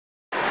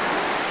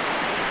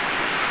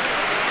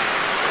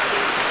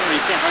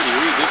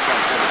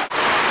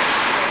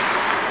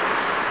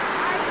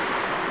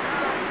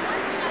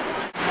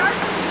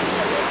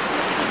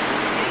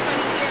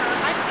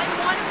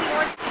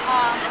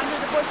Under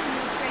the Bush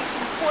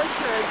administration,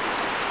 tortured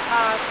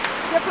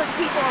different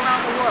people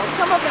around the world.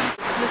 Some of them,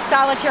 the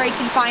solitary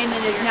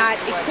confinement is not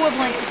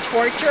equivalent to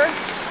torture,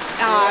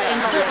 and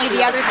certainly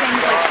the other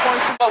things like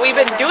forced. What we've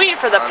been doing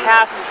for the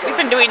past, we've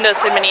been doing this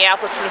in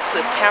Minneapolis since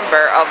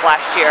September of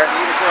last year.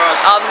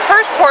 The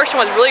first portion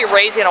was really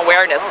raising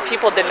awareness.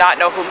 People did not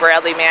know who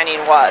Bradley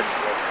Manning was.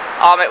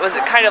 It was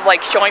kind of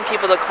like showing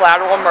people the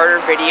collateral murder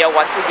video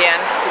once again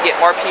to get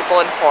more people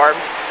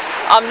informed.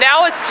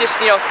 Now it's just,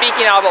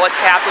 speaking out about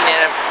what's happening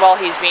while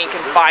he's being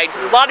confined,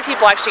 because a lot of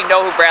people actually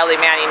know who Bradley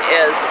Manning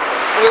is.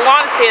 We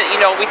want to say that,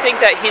 we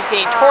think that he's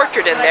getting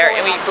tortured in there,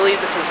 and we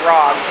believe this is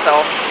wrong. So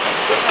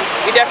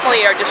we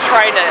definitely are just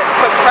trying to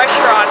put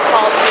pressure on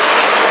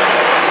politicians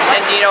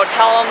and,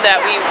 tell them that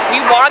we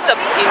want the,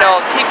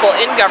 people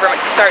in government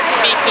to start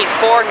speaking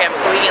for him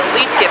so he can at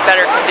least get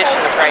better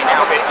conditions right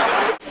now.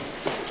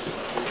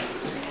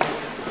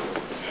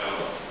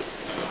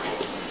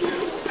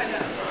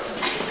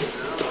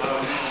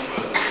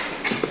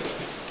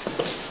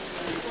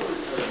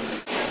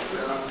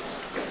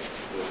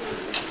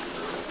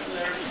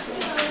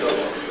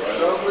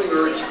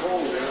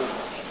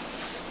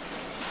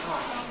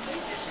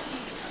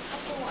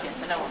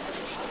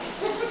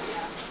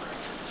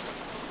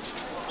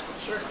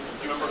 Sure. Do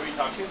you remember who you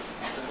talked to?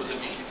 Was it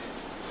me?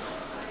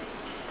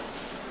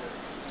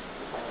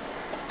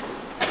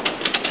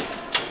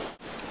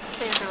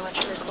 I'm gonna let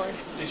you record.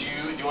 Do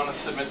you want to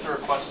submit the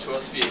request to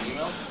us via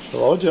email?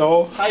 Hello,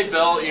 Joe. Hi,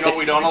 Bill.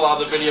 We don't allow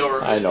the video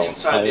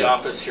inside the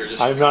office here.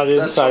 I'm not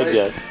inside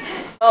yet.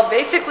 Well,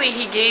 basically,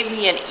 he gave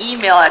me an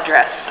email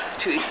address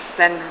to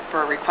send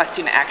for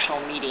requesting an actual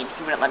meeting.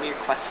 He wouldn't let me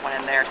request one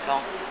in there,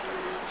 so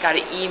got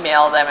to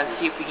email them and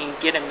see if we can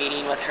get a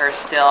meeting with her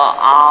still.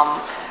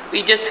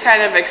 We just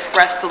kind of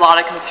expressed a lot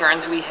of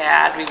concerns we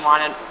had. We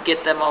want to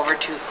get them over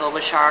to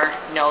Klobuchar,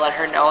 let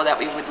her know that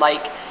we would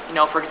like,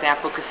 for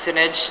example,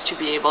 Kucinich to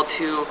be able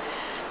to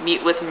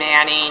meet with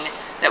Manning,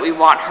 that we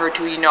want her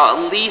to,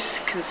 at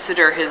least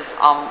consider his,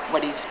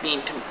 what he's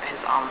being,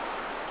 his,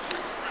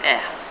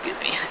 excuse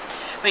me.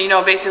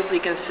 But, basically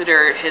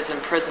consider his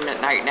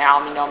imprisonment right now,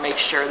 make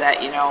sure that,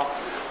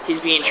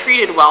 he's being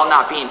treated well,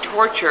 not being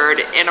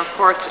tortured. And of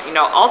course,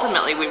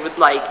 ultimately we would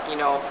like,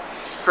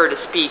 her to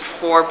speak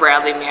for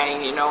Bradley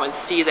Manning, and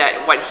see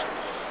that what,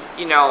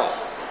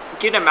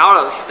 get him out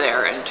of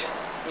there and,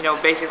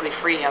 basically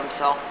free him,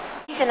 so.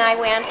 The reason I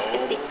went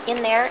is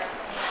in there,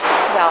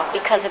 well,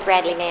 because of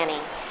Bradley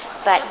Manning.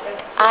 But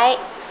I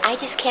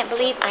just can't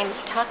believe I'm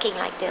talking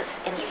like this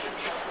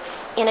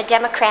in a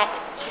Democrat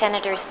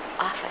senator's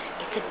office.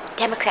 It's a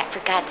Democrat, for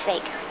God's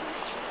sake.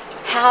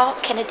 How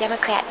can a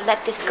Democrat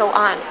let this go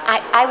on?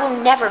 I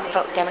will never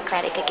vote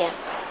Democratic again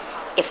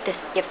if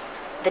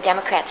the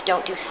Democrats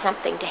don't do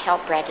something to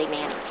help Bradley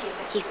Manning.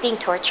 He's being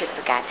tortured,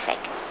 for God's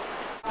sake.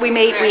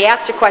 We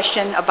asked a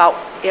question about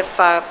if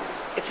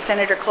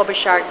Senator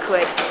Klobuchar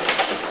could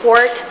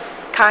support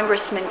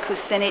Congressman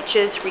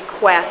Kucinich's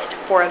request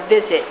for a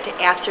visit to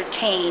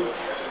ascertain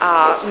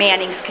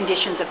Manning's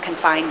conditions of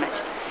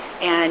confinement.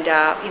 And,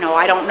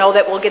 I don't know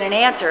that we'll get an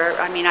answer.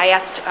 I mean, I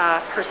asked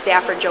her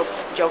staffer,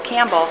 Joe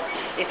Campbell,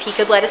 if he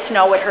could let us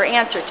know what her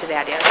answer to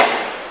that is.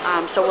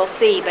 So we'll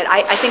see. But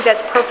I think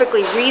that's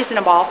perfectly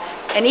reasonable.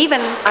 And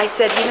I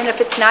said, even if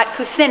it's not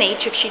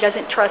Kucinich, if she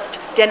doesn't trust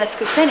Dennis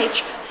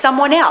Kucinich,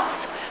 someone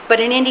else.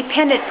 But an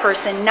independent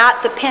person,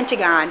 not the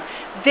Pentagon,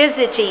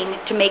 visiting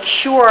to make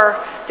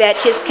sure that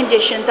his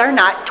conditions are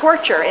not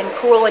torture and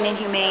cruel and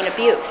inhumane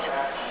abuse.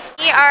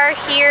 We are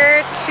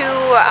here to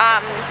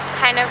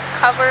kind of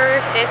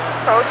cover this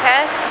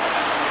protest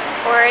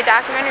for a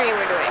documentary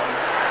we're doing.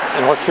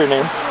 And what's your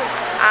name?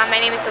 My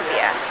name is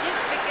Sophia.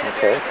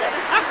 Okay.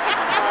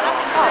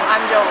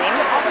 I'm Jolene.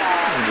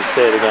 And just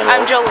say it again.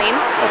 I'm Jolene.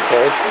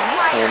 Okay.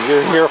 And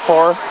you're here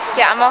for?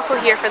 Yeah, I'm also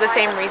here for the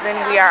same reason.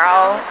 We are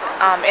all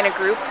in a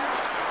group.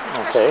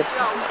 Okay.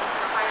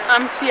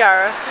 I'm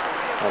Tiara.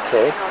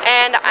 Okay.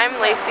 And I'm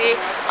Lacey.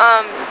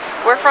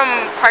 We're from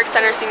Park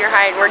Center Senior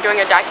High, and we're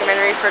doing a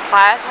documentary for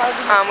class.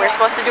 We're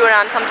supposed to do it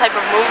on some type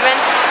of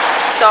movement,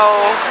 so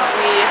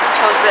we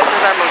chose this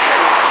as our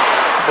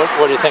movement.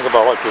 What do you think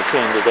about what you're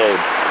seeing today?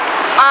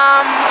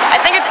 I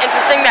think it's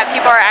interesting that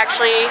people are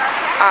actually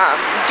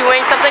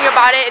doing something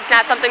about it. It's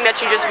not something that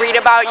you just read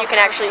about. You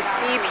can actually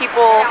see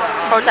people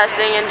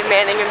protesting and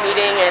demanding a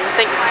meeting and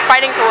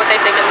fighting for what they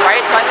think is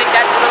right. So I think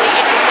that's a really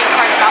interesting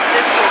part about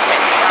this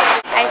movement.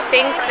 I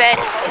think that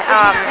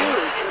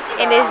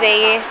it is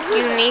a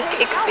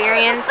unique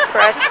experience for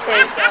us to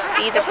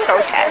see the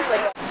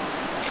protest.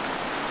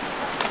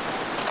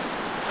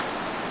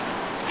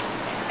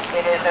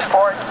 It is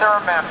important to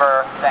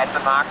remember that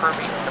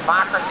democracy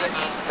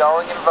means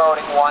going and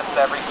voting once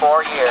every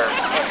 4 years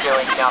and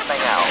doing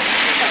nothing else.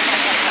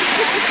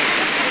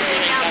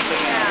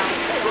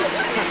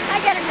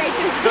 I gotta write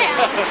this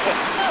down.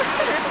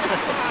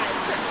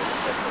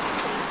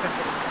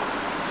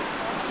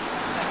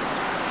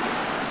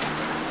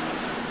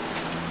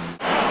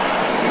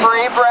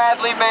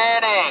 Bradley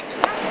Manning.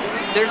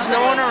 There's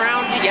no one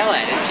around to yell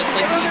at. It's just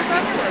like these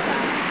people.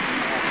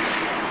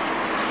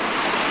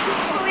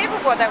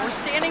 Unbelievable that we're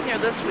standing here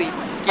this week.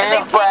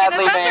 Give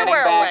Bradley Manning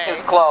back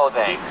his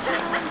clothing.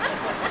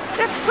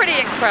 That's pretty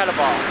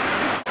incredible.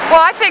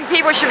 Well, I think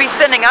people should be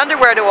sending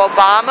underwear to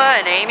Obama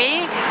and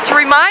Amy to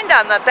remind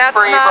them that that's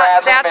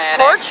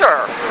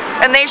torture.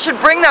 And they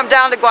should bring them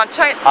down to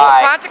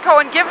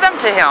Quantico and give them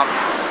to him.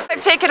 They've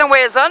taken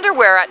away his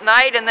underwear at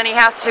night, and then he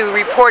has to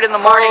report in the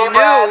morning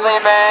news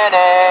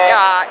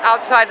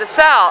outside the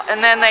cell. And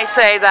then they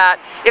say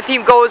that if he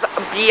goes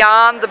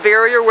beyond the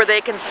barrier where they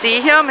can see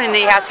him, and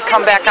he has to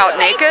come back out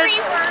naked.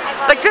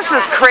 Like, this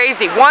is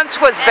crazy. Once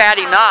was bad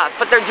enough,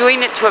 but they're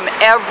doing it to him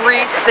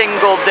every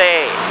single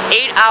day.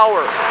 8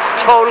 hours,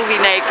 totally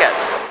naked.